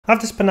I've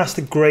just been asked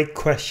a great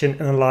question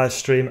in a live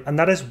stream, and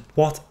that is,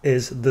 what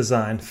is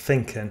design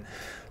thinking?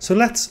 So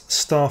let's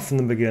start from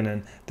the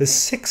beginning. There's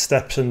 6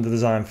 steps in the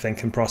design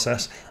thinking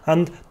process,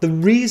 and the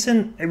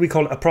reason we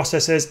call it a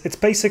process is it's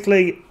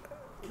basically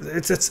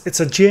it's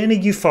a journey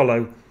you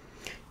follow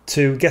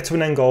to get to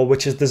an end goal,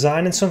 which is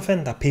designing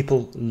something that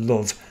people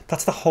love.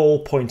 That's the whole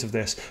point of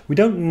this. We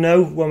don't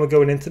know when we're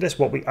going into this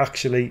what we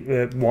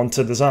actually want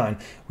to design.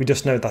 We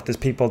just know that there's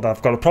people that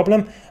have got a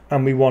problem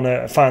and we want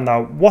to find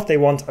out what they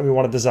want and we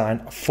want to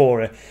design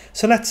for it.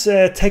 So let's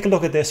take a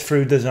look at this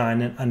through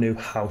designing a new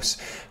house.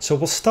 So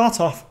we'll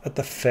start off at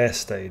the first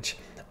stage,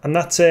 and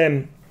that's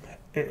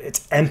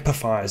it's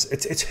empathize.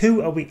 It's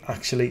who are we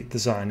actually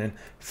designing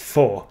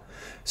for?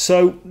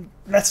 So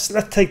let's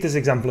take this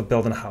example of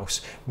building a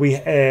house.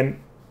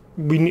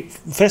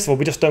 First of all,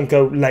 we just don't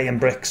go laying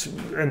bricks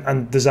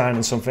and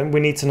designing something. We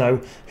need to know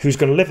who's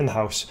going to live in the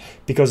house,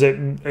 because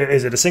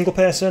is it a single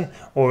person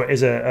or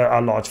is it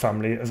a large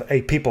family of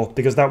 8 people?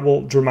 Because that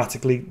will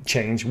dramatically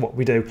change what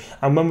we do.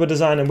 And when we're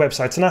designing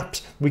websites and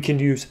apps, we can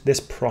use this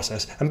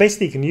process. And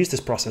basically, you can use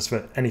this process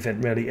for anything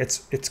really.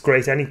 It's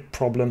great. Any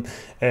problem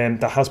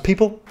that has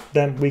people,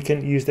 then we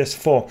can use this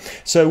for.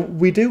 So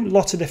we do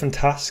lots of different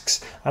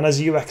tasks, and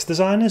as UX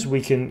designers, we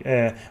can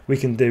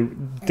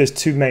do. There's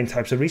 2 main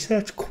types of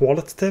research: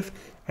 qualitative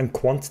and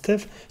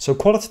quantitative. So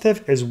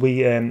qualitative is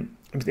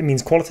it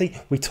means quality.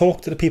 We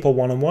talk to the people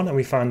one-on-one and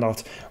we find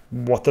out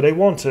what do they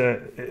want, a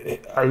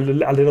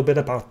little bit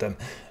about them.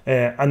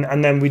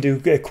 And then we do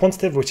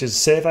quantitative, which is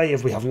survey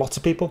if we have lots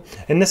of people.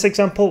 In this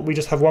example, we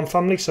just have one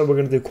family, so we're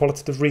going to do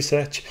qualitative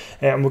research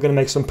and we're going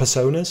to make some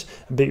personas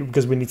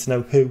because we need to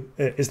know who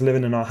is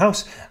living in our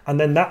house. And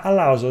then that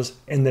allows us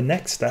in the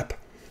next step,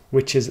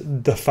 which is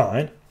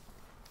define.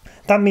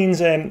 That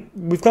means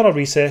we've got our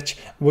research,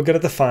 we're going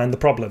to define the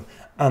problem.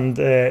 And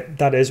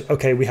that is,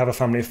 okay, we have a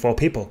family of 4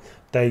 people.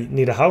 They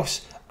need a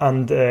house,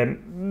 and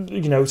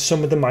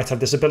some of them might have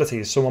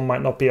disabilities. Someone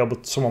might not be able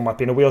to, someone might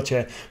be in a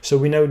wheelchair. So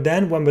we know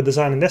then when we're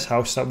designing this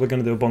house that we're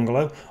going to do a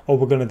bungalow or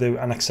we're going to do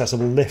an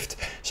accessible lift.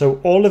 So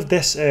all of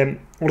this,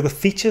 all of the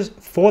features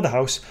for the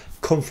house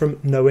come from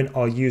knowing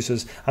our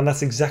users. And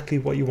that's exactly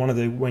what you want to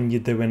do when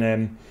you're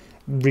doing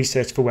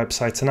research for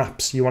websites and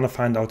apps. You want to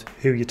find out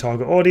who your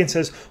target audience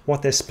is,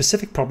 what their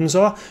specific problems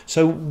are,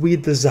 so we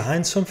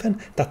design something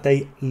that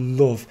they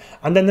love.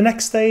 And then the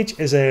next stage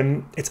is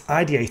it's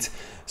ideate.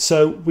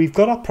 So we've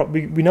got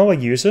we know our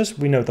users,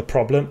 we know the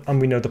problem,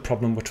 and we know the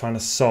problem we're trying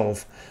to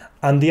solve.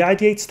 And the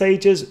ideate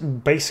stage is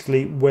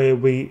basically where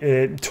we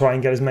try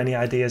and get as many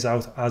ideas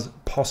out as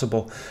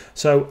possible.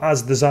 So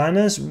as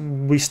designers,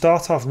 we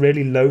start off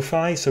really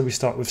lo-fi, so we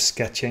start with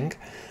sketching.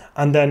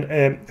 And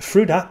then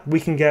through that, we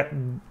can get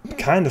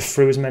kind of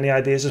through as many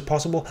ideas as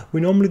possible. We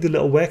normally do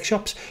little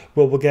workshops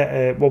where we'll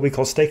get what we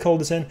call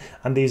stakeholders in,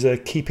 and these are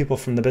key people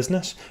from the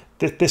business.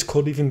 This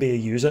could even be a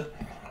user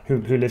who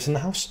lives in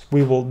the house.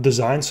 We will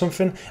design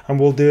something and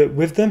we'll do it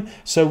with them.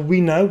 So we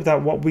know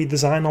that what we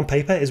design on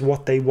paper is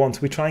what they want.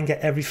 We try and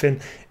get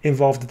everything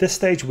involved at this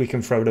stage. We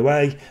can throw it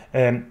away,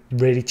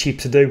 really cheap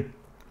to do.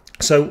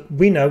 So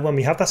we know when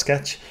we have that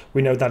sketch,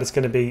 we know that it's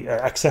going to be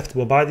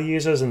acceptable by the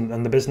users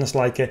and the business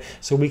like it.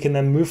 So we can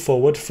then move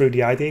forward through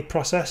the ideate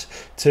process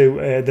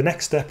to the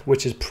next step,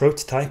 which is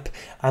prototype.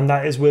 And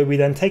that is where we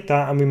then take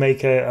that and we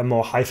make a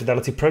more high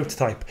fidelity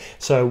prototype.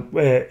 So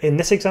in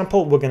this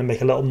example, we're going to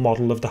make a little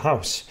model of the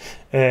house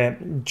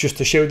just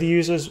to show the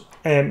users.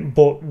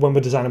 But when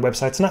we're designing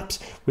websites and apps,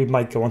 we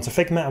might go onto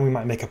Figma and we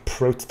might make a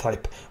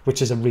prototype,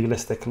 which is a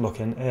realistic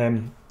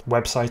looking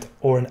website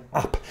or an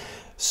app.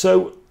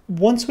 So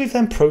once we've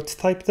then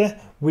prototyped it,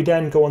 we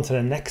then go on to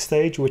the next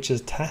stage, which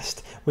is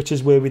test, which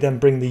is where we then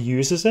bring the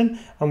users in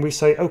and we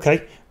say,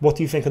 okay, what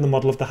do you think of the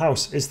model of the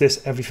house? Is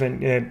this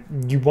everything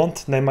you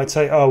want? And they might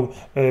say, oh,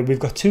 we've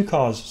got 2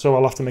 cars, so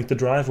I'll have to make the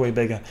driveway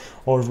bigger.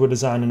 Or if we're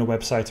designing a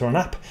website or an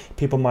app,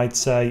 people might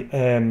say,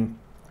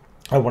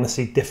 I want to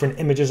see different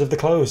images of the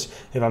clothes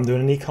if I'm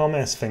doing an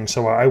e-commerce thing,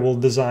 so I will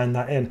design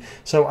that in.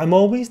 So I'm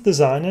always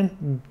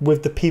designing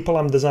with the people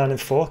I'm designing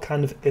for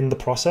kind of in the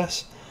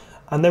process.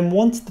 And then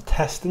once the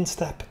testing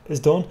step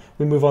is done,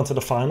 we move on to the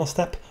final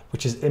step,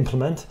 which is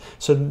implement.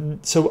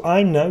 So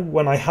I know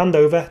when I hand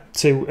over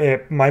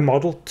to my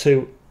model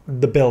to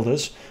the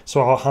builders,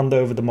 so I'll hand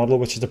over the model,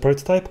 which is the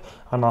prototype,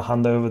 and I'll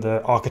hand over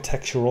the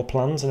architectural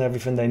plans and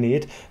everything they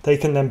need. They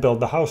can then build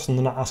the house, and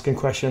they're not asking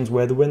questions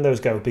where the windows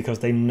go because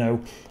they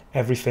know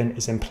everything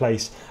is in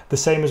place. The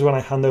same as when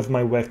I hand over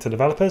my work to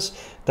developers.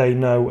 They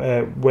know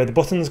where the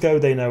buttons go,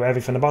 they know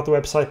everything about the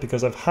website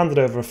because I've handed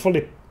over a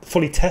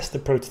fully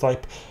tested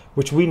prototype,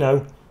 which we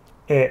know.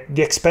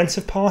 The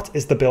expensive part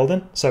is the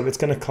building, so it's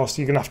going to cost.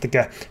 You're going to have to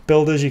get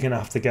builders, you're going to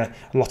have to get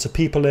lots of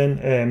people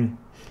in,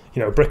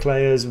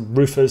 bricklayers,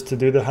 roofers to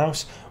do the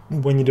house.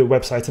 When you do a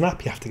website and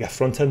app, you have to get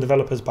front-end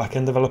developers,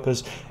 back-end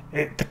developers.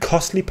 The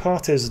costly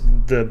part is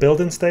the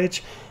building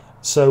stage.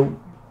 So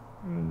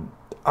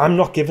I'm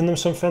not giving them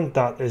something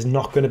that is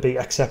not going to be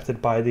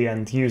accepted by the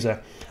end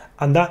user.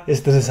 And that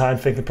is the design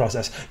thinking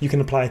process. You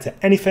can apply it to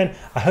anything.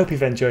 I hope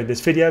you've enjoyed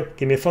this video.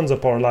 Give me a thumbs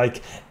up or a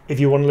like. If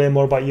you want to learn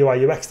more about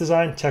UI UX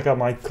design, check out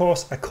my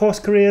course at Course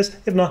Careers.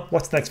 If not,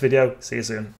 watch the next video. See you soon.